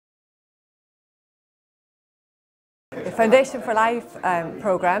The Foundation for Life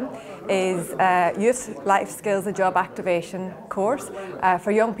programme is a youth life skills and job activation course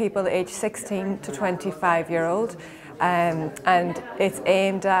for young people aged 16 to 25-year-old. And it's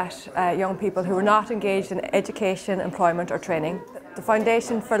aimed at young people who are not engaged in education, employment or training. The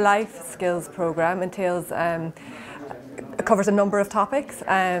Foundation for Life skills programme entails covers a number of topics,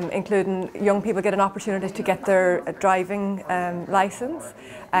 including young people get an opportunity to get their driving licence.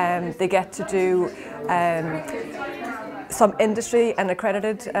 They get to do some industry and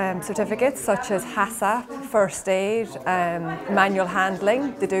accredited certificates such as HACCP, first aid, manual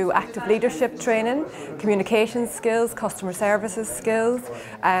handling. They do active leadership training, communication skills, customer services skills.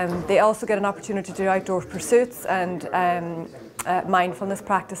 They also get an opportunity to do outdoor pursuits and mindfulness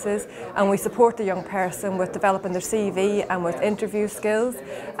practices, and we support the young person with developing their CV and with interview skills,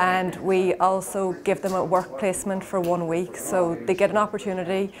 and we also give them a work placement for 1 week, so they get an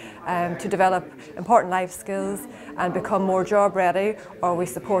opportunity to develop important life skills and become more job ready, or we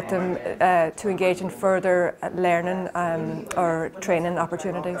support them to engage in further learning or training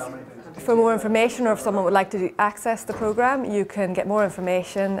opportunities. For more information, or if someone would like to access the programme, you can get more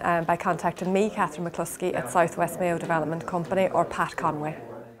information by contacting me, Catherine McCloskey, at South West Mayo Development Company, or Pat Conway.